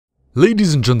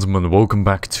Ladies and gentlemen, welcome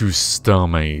back to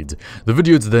StarMade. The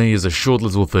video today is a short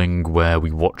little thing where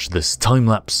we watch this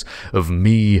time-lapse of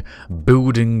me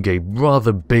building a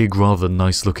rather big, rather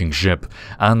nice-looking ship,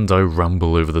 and I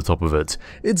ramble over the top of it.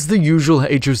 It's the usual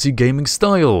HOCgaming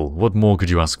style, what more could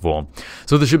you ask for?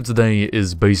 So the ship today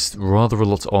is based rather a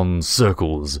lot on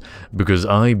circles, because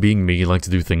I, being me, like to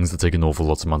do things that take an awful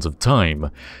lot amount of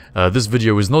time. This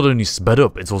video is not only sped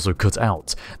up, it's also cut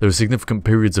out. There are significant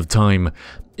periods of time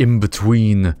in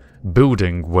between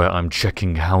building where I'm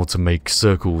checking how to make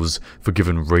circles for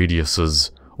given radiuses,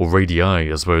 or radii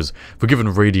I suppose, for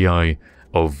given radii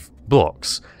of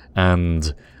blocks,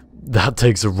 and that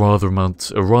takes a rather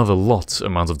lot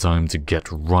amount of time to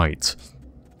get right.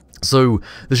 So,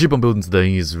 the ship I'm building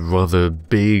today is a rather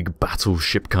big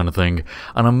battleship kind of thing,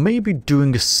 and I'm maybe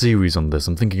doing a series on this.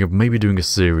 I'm thinking of maybe doing a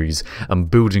series and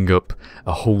building up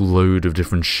a whole load of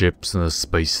different ships and a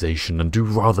space station and do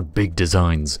rather big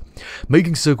designs.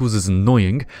 Making circles is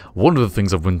annoying. One of the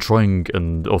things I've been trying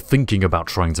or thinking about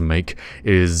trying to make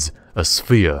is a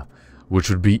sphere, which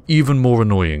would be even more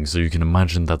annoying, so you can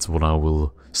imagine that's what I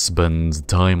will spend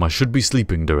time I should be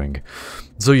sleeping doing.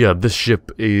 So yeah, this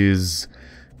ship is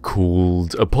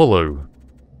called Apollo.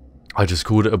 I just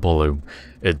called it Apollo.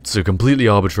 It's a completely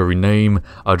arbitrary name.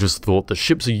 I just thought that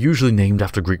ships are usually named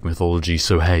after Greek mythology,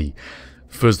 so hey,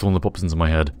 first one that pops into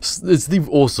my head. It's the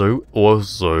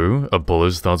also Apollo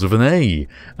starts with an A,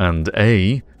 and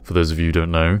A, for those of you who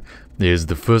don't know, is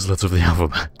the first letter of the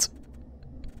alphabet.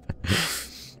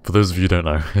 For those of you who don't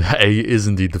know, A is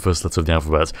indeed the first letter of the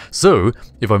alphabet. So,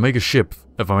 if I make a ship,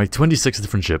 if I make 26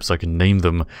 different ships, I can name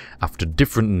them after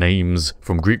different names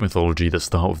from Greek mythology that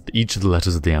start with each of the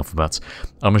letters of the alphabet.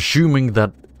 I'm assuming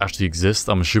that actually exists.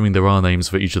 I'm assuming there are names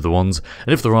for each of the ones,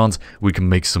 and if there aren't, we can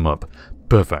make some up.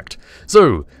 Perfect.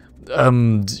 So,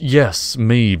 yes,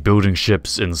 me building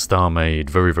ships in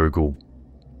StarMade. Very, very cool.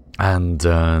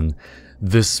 And,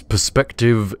 this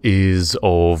perspective is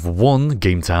of one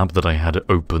game tab that I had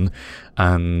open,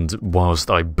 and whilst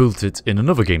I built it in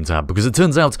another game tab, because it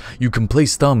turns out you can play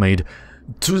StarMade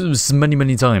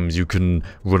many times. You can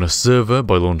run a server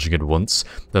by launching it once,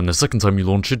 then the second time you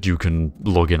launch it you can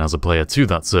log in as a player to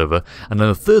that server, and then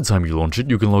the third time you launch it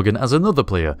you can log in as another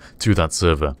player to that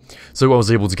server. So I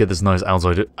was able to get this nice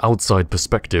outside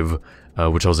perspective,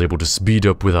 which I was able to speed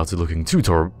up without it looking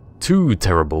too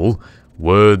terrible.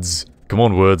 Words. Come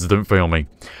on, words, don't fail me.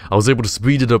 I was able to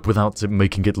speed it up without it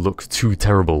making it look too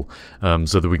terrible,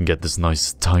 so that we can get this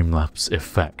nice time-lapse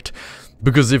effect.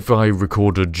 Because if I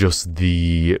recorded just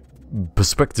the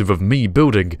perspective of me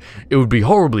building, it would be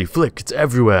horribly flicked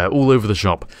everywhere, all over the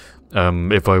shop,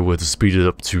 if I were to speed it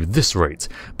up to this rate,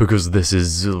 because this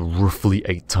is roughly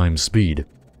 8 times speed.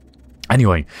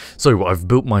 Anyway, so I've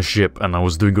built my ship, and I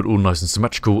was doing it all nice and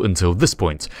symmetrical until this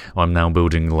point. I'm now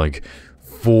building, like,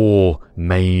 4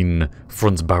 main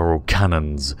front barrel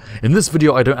cannons. In this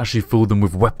video I don't actually fill them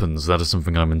with weapons, that is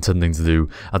something I'm intending to do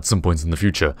at some point in the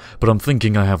future, but I'm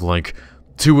thinking I have like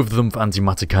 2 of them for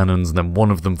antimatter cannons, and then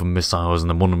 1 of them for missiles, and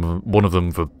then one of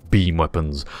them for beam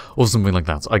weapons, or something like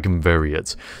that. I can vary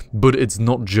it. But it's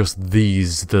not just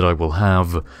these that I will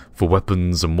have for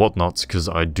weapons and whatnot, because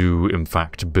I do in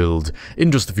fact build,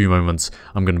 in just a few moments,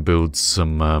 I'm going to build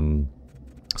some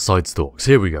side stalks.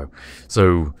 Here we go.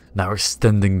 So now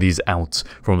extending these out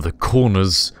from the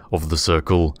corners of the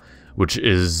circle, which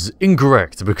is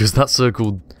incorrect because that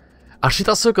circle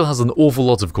has an awful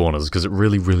lot of corners, because it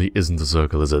really isn't a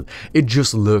circle, is it? It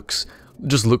just looks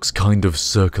kind of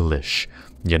circle-ish,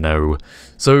 you know.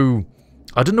 So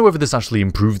I don't know whether this actually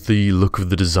improved the look of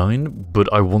the design, but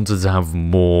I wanted to have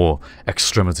more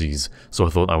extremities, so I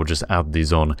thought I would just add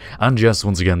these on. And yes,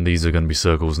 once again, these are going to be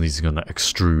circles, and these are going to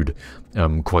extrude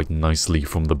quite nicely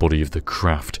from the body of the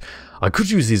craft. I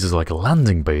could use these as like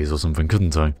landing bays or something,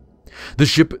 couldn't I? The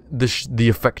ship, the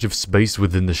effective space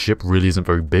within the ship really isn't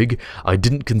very big. I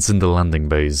didn't consider landing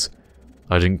bays.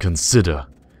 I didn't consider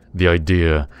the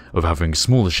idea of having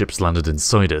smaller ships landed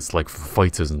inside it, like for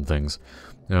fighters and things.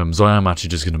 So I am actually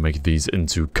just going to make these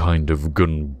into kind of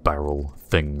gun barrel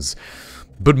things.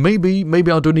 But maybe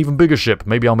I'll do an even bigger ship.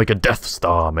 Maybe I'll make a Death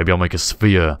Star. Maybe I'll make a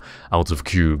sphere out of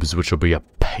cubes, which will be a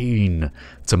pain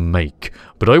to make.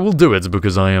 But I will do it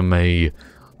because I am a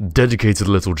dedicated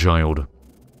little child.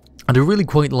 And I really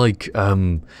quite like,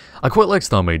 I quite like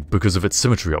StarMade because of its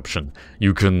symmetry option.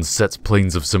 You can set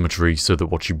planes of symmetry so that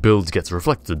what you build gets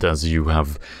reflected, as you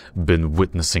have been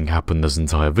witnessing happen this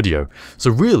entire video.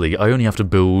 So really, I only have to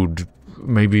build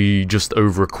maybe just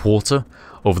over a quarter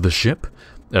of the ship.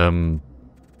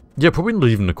 Yeah, probably not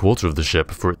even a quarter of the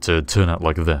ship for it to turn out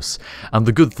like this. And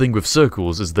the good thing with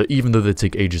circles is that even though they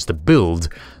take ages to build,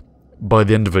 by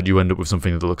the end of it you end up with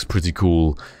something that looks pretty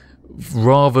cool.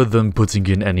 Rather than putting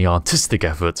in any artistic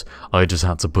effort, I just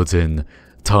had to put in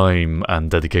time and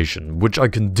dedication, which I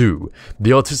can do.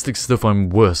 The artistic stuff I'm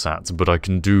worse at, but I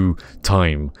can do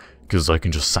time, because I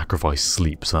can just sacrifice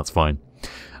sleep, so that's fine.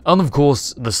 And of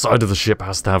course, the side of the ship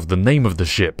has to have the name of the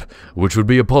ship, which would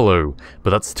be Apollo,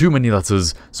 but that's too many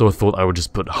letters, so I thought I would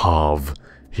just put Harv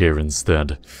here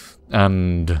instead.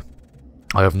 And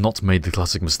I have not made the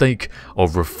classic mistake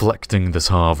of reflecting this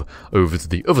Harv over to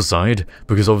the other side,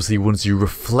 because obviously once you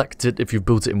reflect it, if you've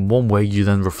built it in one way, you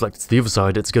then reflect it to the other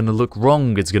side, it's going to look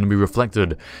wrong, it's going to be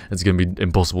reflected, it's going to be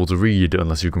impossible to read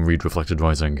unless you can read reflected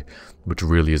writing, which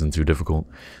really isn't too difficult,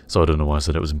 so I don't know why I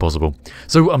said it was impossible.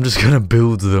 So I'm just going to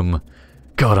build them.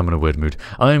 God, I'm in a weird mood.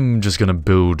 I'm just going to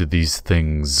build these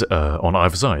things on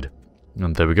either side.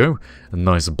 And there we go, a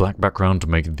nice black background to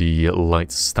make the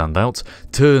lights stand out.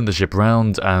 Turn the ship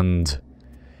round and...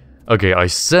 Okay, I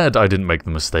said I didn't make the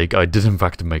mistake. I did in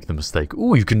fact make the mistake.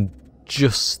 Ooh, you could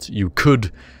just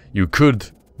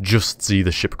see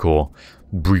the ship core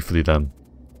briefly then,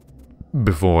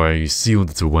 before I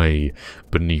sealed it away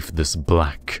beneath this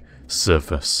black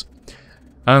surface.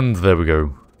 And there we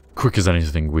go. Quick as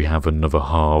anything, we have another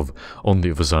Harv on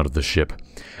the other side of the ship.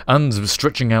 And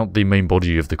stretching out the main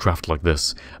body of the craft like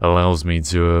this allows me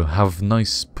to have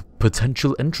nice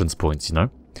potential entrance points, you know?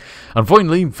 And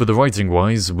finally, for the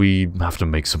writing-wise, we have to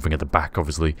make something at the back,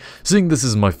 obviously. Seeing this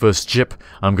is my first ship,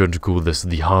 I'm going to call this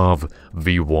the Harv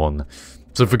V1.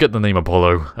 So forget the name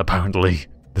Apollo, apparently.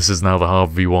 This is now the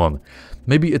Harv V1.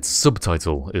 Maybe its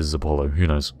subtitle is Apollo, who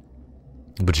knows.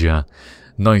 But yeah,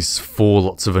 nice 4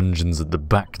 lots of engines at the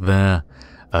back there.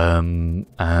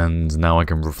 And now I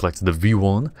can reflect the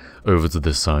V1 over to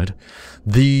this side.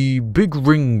 The big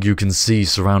ring you can see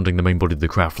surrounding the main body of the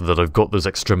craft that I've got those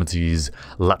extremities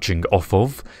latching off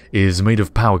of is made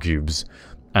of power cubes,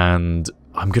 and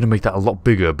I'm going to make that a lot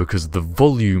bigger because the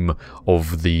volume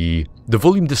of the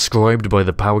volume described by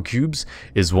the power cubes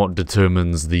is what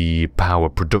determines the power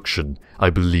production, I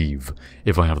believe,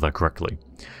 if I have that correctly.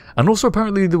 And also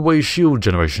apparently the way shield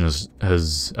generation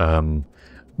has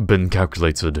been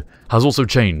calculated has also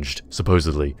changed,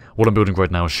 supposedly. What I'm building right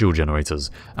now is shield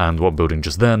generators, and what I'm building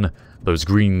just then, those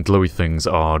green glowy things,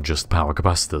 are just power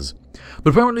capacitors.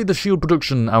 But apparently the shield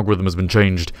production algorithm has been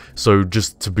changed, so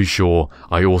just to be sure,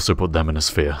 I also put them in a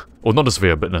sphere. Or not a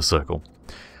sphere, but in a circle.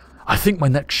 I think my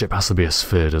next ship has to be a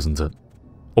sphere, doesn't it?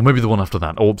 Or maybe the one after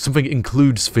that, or something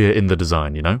includes sphere in the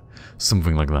design, you know?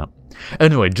 Something like that.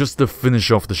 Anyway, just to finish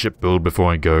off the ship build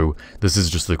before I go, this is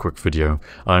just a quick video.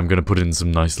 I'm going to put in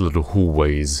some nice little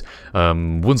hallways.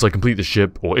 Once I complete the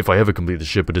ship, or if I ever complete the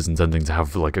ship, it is intending to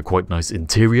have like a quite nice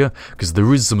interior, because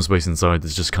there is some space inside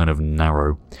that's just kind of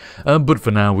narrow. But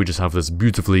for now, we just have this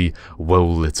beautifully well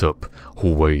lit up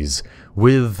hallways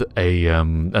with a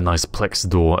nice plex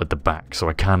door at the back, so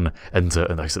I can enter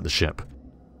and exit the ship.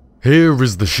 Here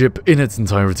is the ship in its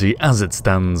entirety as it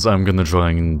stands. I'm going to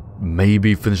try and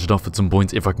maybe finish it off at some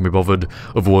point if I can be bothered.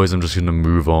 Otherwise, I'm just going to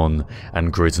move on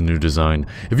and create a new design.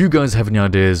 If you guys have any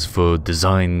ideas for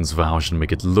designs for how I should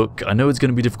make it look, I know it's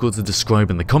going to be difficult to describe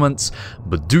in the comments,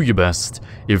 but do your best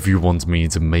if you want me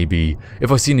to maybe...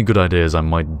 If I see any good ideas, I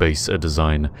might base a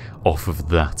design off of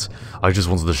that. I just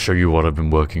wanted to show you what I've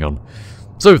been working on.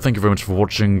 So, thank you very much for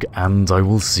watching, and I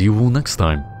will see you all next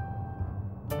time.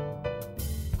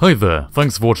 Hi there,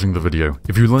 thanks for watching the video.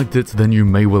 If you liked it, then you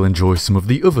may well enjoy some of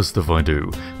the other stuff I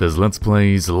do. There's Let's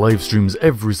Plays, live streams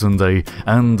every Sunday,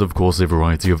 and of course a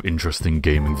variety of interesting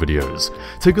gaming videos.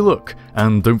 Take a look,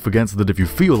 and don't forget that if you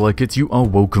feel like it, you are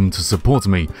welcome to support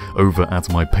me over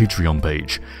at my Patreon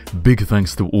page. Big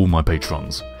thanks to all my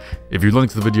patrons. If you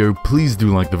liked the video, please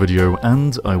do like the video,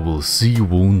 and I will see you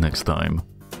all next time.